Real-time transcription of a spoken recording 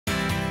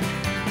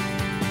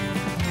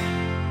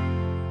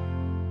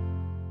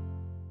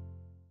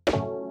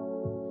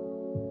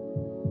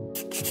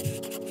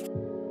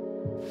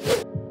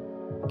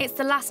It's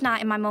the last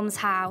night in my mum's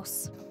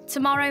house.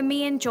 Tomorrow,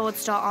 me and George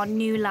start our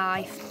new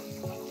life.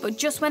 But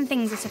just when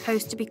things are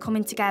supposed to be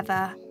coming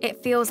together,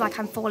 it feels like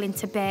I'm falling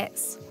to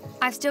bits.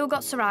 I've still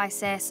got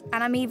psoriasis,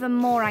 and I'm even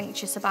more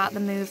anxious about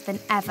the move than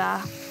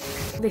ever.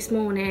 This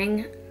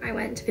morning, I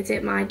went to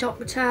visit my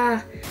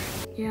doctor.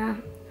 Yeah,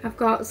 I've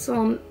got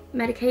some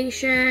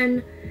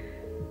medication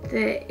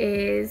that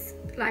is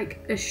like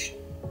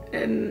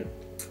an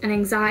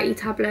anxiety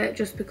tablet,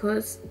 just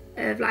because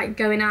of like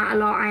going out a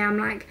lot. I am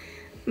like,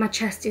 my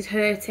chest is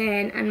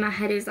hurting and my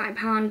head is like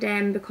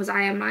pounding because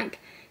I am like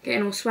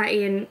getting all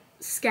sweaty and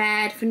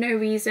scared for no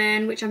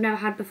reason, which I've never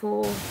had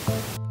before.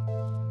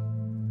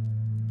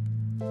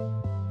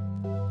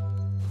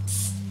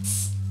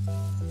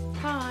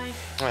 Hi.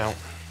 Well.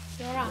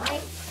 You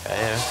alright?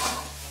 Yeah.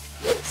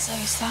 So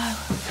slow.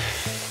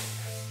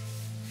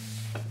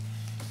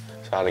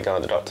 So how'd it go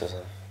at the doctor's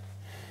then?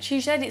 She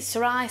said it's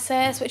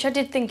psoriasis, which I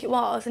did think it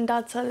was, and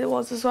Dad said it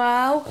was as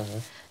well.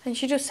 And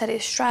she just said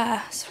it's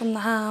stress from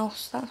the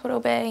house, that's what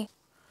it'll be.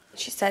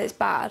 She said it's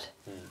bad,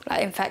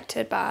 like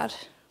infected bad.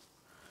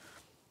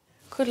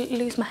 Could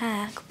lose my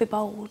hair, could be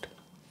bald,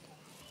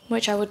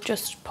 which I would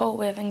just pull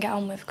with and get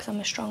on with because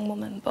I'm a strong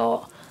woman.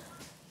 But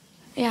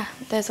yeah,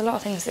 there's a lot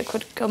of things that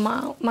could come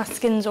out. My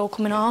skin's all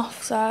coming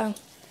off, so.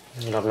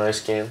 You'll have no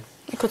skin.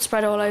 It could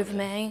spread all over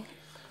me.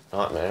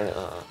 Nightmare, isn't it,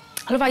 like that?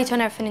 I love how you turn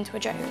everything into a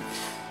joke.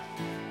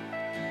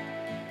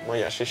 What are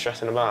you actually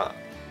stressing about?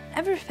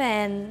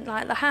 Everything,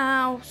 like the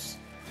house.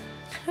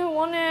 I don't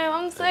want to,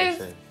 I'm so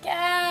Everything.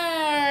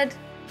 scared.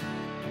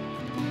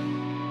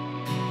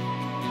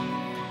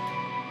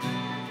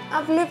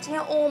 I've lived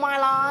here all my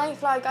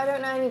life, like I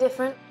don't know any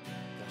different.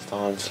 Next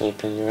time,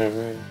 sleep in your own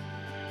room.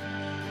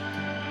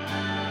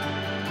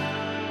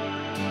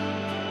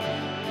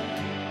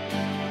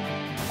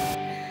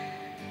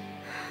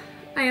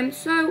 I am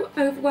so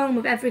overwhelmed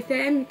with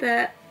everything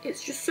that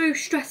it's just so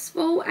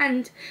stressful,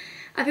 and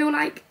I feel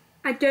like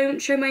I don't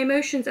show my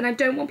emotions and I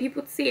don't want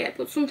people to see it,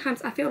 but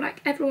sometimes I feel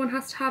like everyone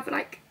has to have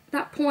like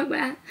that point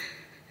where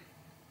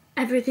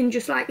everything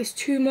just like is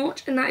too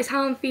much, and that is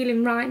how I'm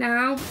feeling right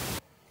now.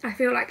 I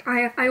feel like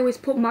I always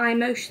put my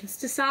emotions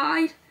to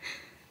side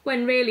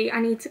when really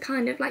I need to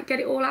kind of like get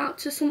it all out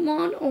to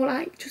someone, or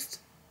like just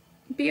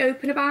be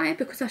open about it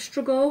because I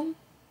struggle.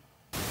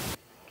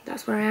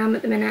 That's where I am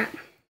at the minute.